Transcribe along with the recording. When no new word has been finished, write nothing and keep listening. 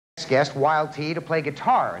Guest, Wild T, to play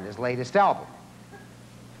guitar in his latest album.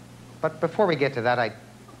 But before we get to that, I'd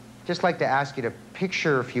just like to ask you to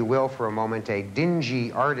picture, if you will, for a moment, a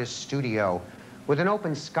dingy artist studio with an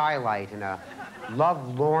open skylight and a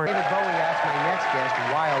lovelorn... David Bowie asked my next guest,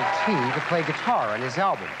 Wild T, to play guitar on his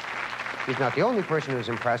album. He's not the only person who's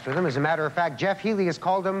impressed with him. As a matter of fact, Jeff Healey has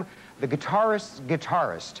called him the guitarist's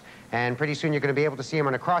guitarist. And pretty soon you're going to be able to see him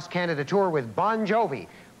on a cross-Canada tour with Bon Jovi.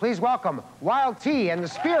 Please welcome Wild T and the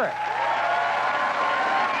Spirit.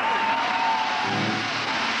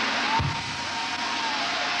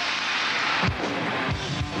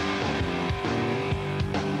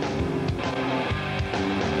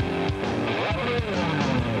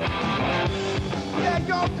 Yeah,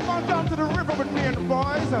 y'all, come on down to the river with me and the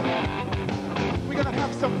boys. We're gonna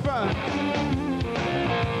have some fun.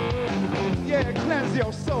 Yeah, cleanse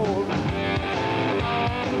your soul.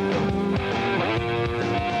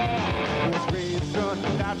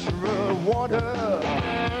 Natural water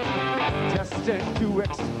destined to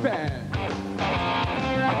expand.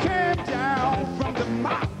 I came down from the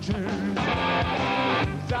mountains.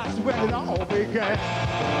 That's when it all began.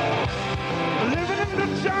 Living in the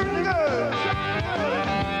jungle,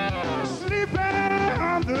 sleeping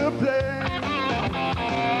on the plain.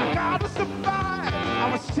 I gotta survive.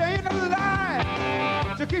 I'm staying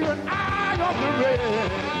alive to keep an eye on the rain.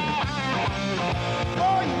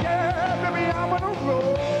 Oh yeah, baby, I'm on a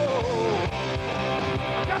roll.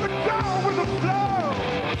 Gotta go with the flow.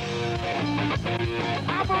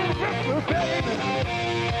 I'm a river, baby,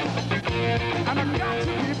 and I got to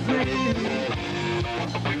be free.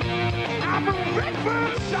 I'm a river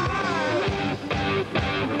child,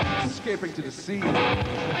 escaping to the sea.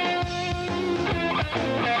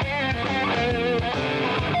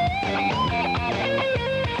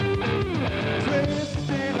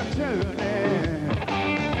 Twisting and turning,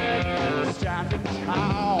 standing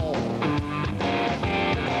tall,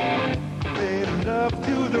 made love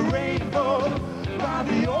to the rainbow by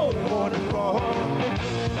the old waterfall.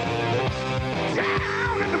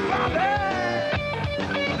 Down in the valley,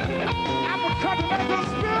 I'm a continental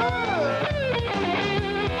spirit,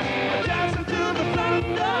 dancing to the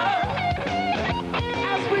thunder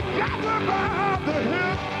as we gather behind the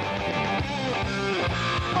hill.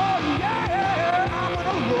 Oh yeah, I'm on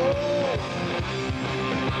a roll.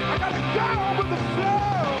 I gotta go with the flow.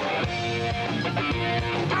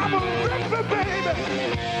 I'm a river, baby,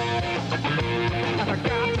 and I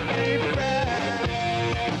got to be fair.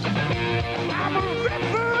 I'm a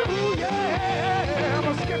river, yeah, I'm a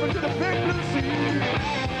skipping to the big blue sea.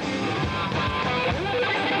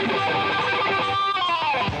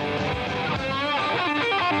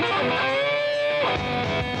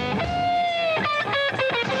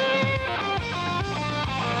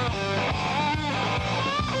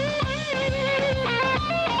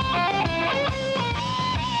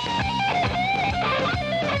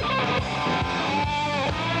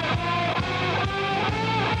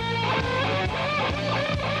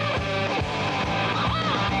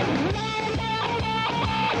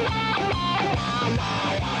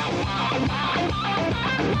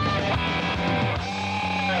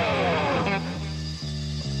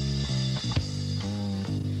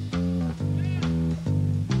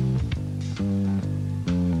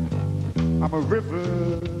 I'm a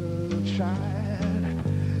river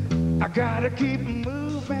child. I gotta keep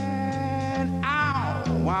moving. Ow,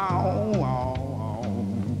 ow, ow,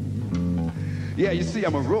 ow. Yeah, you see,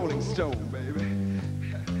 I'm a rolling stone, baby.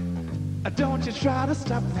 Don't you try to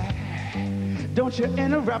stop me. Don't you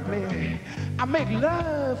interrupt me. I make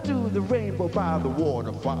love to the rainbow by the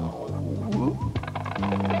waterfall.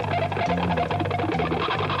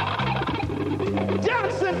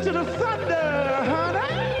 Dancing to the thunder, honey.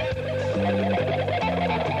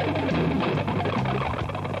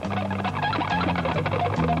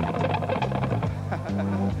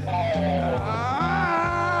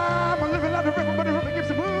 I'm living on the river, but the river keeps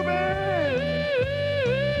moving.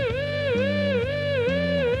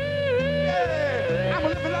 Yeah, I'm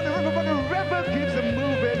living on the river, but the river keeps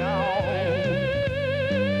moving on.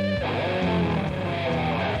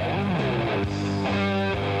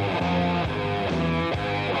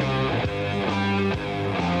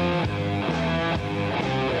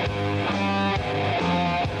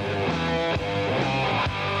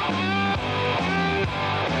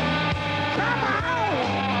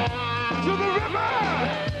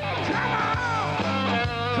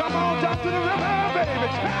 To the river, baby,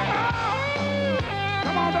 come on!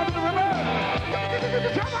 Come on down to the river!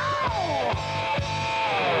 Come on!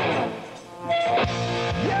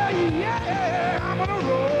 Yeah, yeah, I'm on a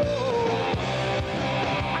roll.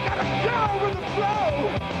 I gotta go with the flow.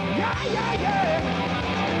 Yeah, yeah,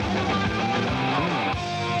 yeah.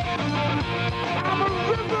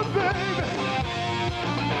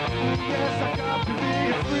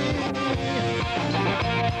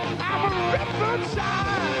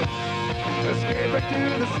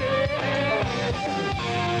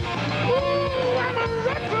 Ooh, I'm a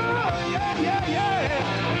river, yeah, yeah,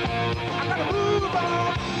 yeah. I gotta move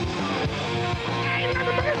on. Ain't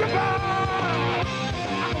nothing but a bar.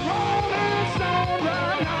 I'm a rolling stone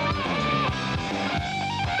right now.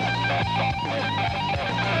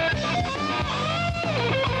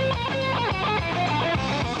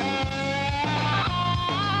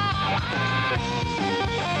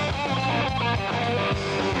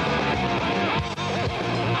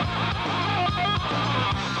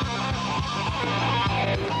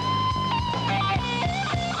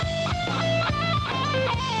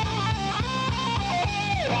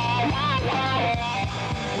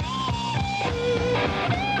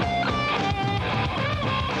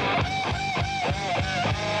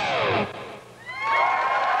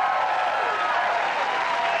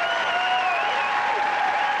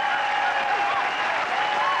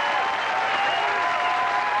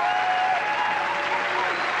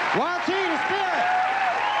 Wild Tea and Spirit.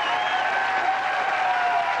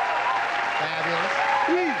 Fabulous.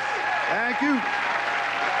 Please. Thank you.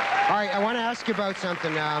 All right, I want to ask you about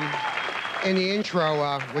something in the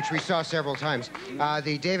intro, which we saw several times.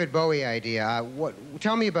 The David Bowie idea.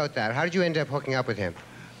 Tell me about that. How did you end up hooking up with him?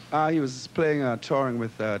 He was playing, touring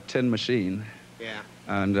with Tin Machine. Yeah.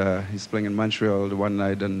 And he's playing in Montreal the one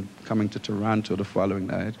night and coming to Toronto the following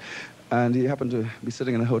night. And he happened to be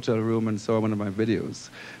sitting in a hotel room and saw one of my videos.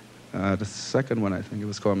 The second one, I think it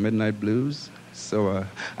was called Midnight Blues. So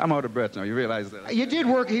I'm out of breath now. You realize that? You did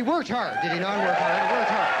work. He worked hard. Did he not work hard? He worked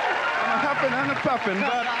hard. I'm a huffing and a puffing,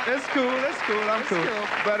 but it's cool. It's cool. I'm cool.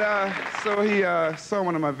 But so he saw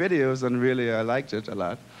one of my videos and really liked it a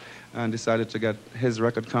lot, and decided to get his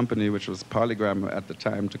record company, which was Polygram at the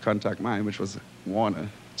time, to contact mine, which was Warner.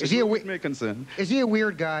 Is he a Is he a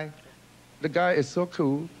weird guy? The guy is so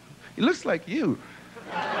cool. He looks like you.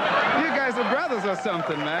 You guys are brothers or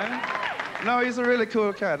something, man. No, he's a really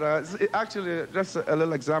cool cat. Actually, just a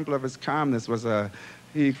little example of his calmness was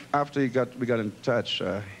after we got in touch,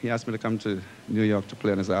 he asked me to come to New York to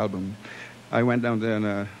play on his album. I went down there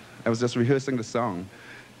and I was just rehearsing the song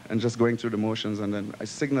and just going through the motions, and then I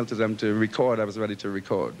signaled to them to record. I was ready to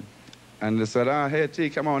record. And they said, hey, T,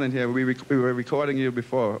 come on in here. We were recording you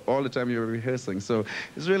before, all the time you were rehearsing. So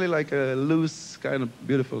it's really like a loose, kind of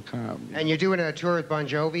beautiful calm. And you're doing a tour with Bon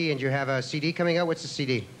Jovi, and you have a CD coming out? What's the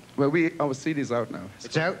CD? Well, our CD's out now.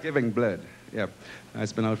 It's out? Giving Blood, yep.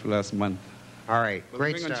 It's been out for the last month. All right,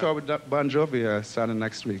 great stuff. stuff. We're going on tour with Bon Jovi starting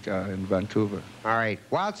next week in Vancouver. All right,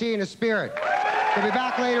 Wild Tea and the Spirit. We'll be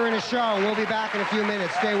back later in the show. We'll be back in a few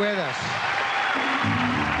minutes. Stay with us.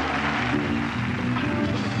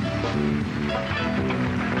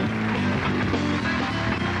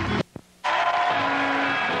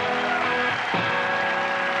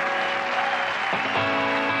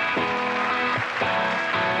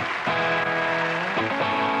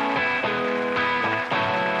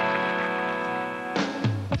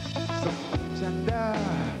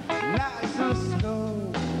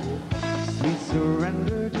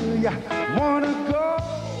 Surrender, do ya wanna go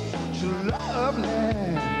to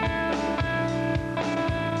Loveland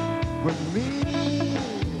with me?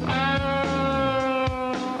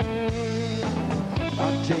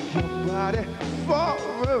 I'll take your body for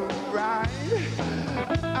a ride.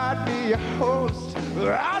 I'd be your host,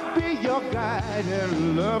 I'd be your guide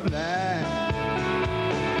in Loveland.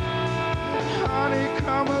 Honey,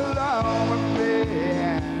 come along with me.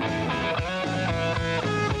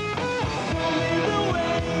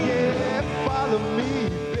 Follow me,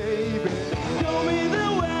 baby. Show me the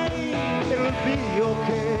way. It'll be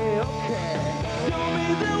okay, okay. Show me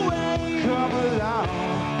the way. Come along.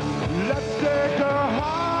 Let's take a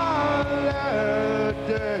holiday.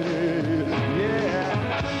 Yeah.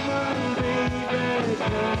 Come on, baby.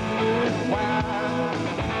 Come wild.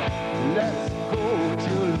 Let's go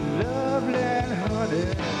to Loveland, honey.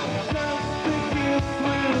 Just to kiss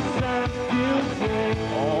with some music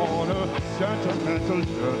on a sentimental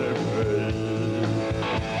journey.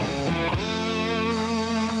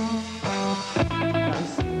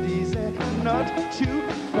 Not too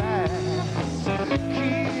fast.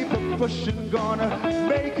 Keep it pushing, gonna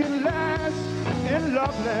make it last in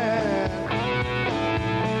Loveland.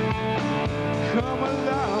 Come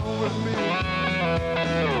along with me.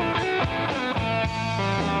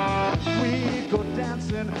 We go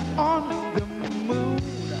dancing on the moon.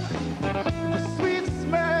 The sweet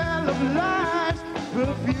smell of life's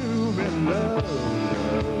perfume and love.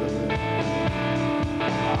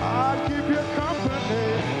 I'll keep you company.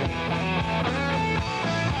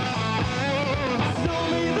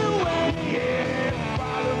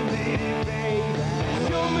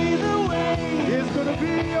 It's gonna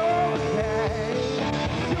be okay.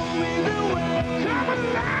 Show me the way.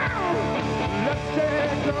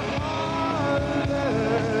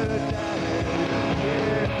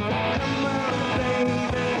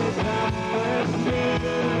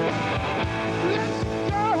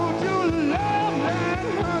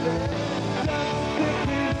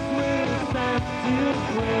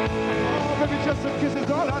 a kiss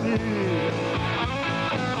is all I need.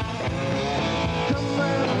 Come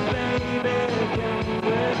on, baby, come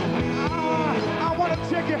with me. I want to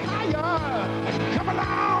take you higher. Come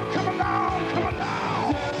along, come along, come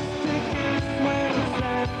along. Just a kiss when I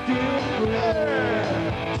set you free.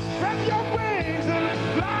 Yeah. Spread your wings and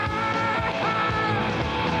fly.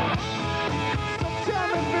 So tell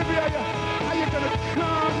me, baby, are you gonna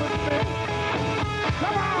come with me?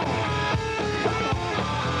 Come on. Come on.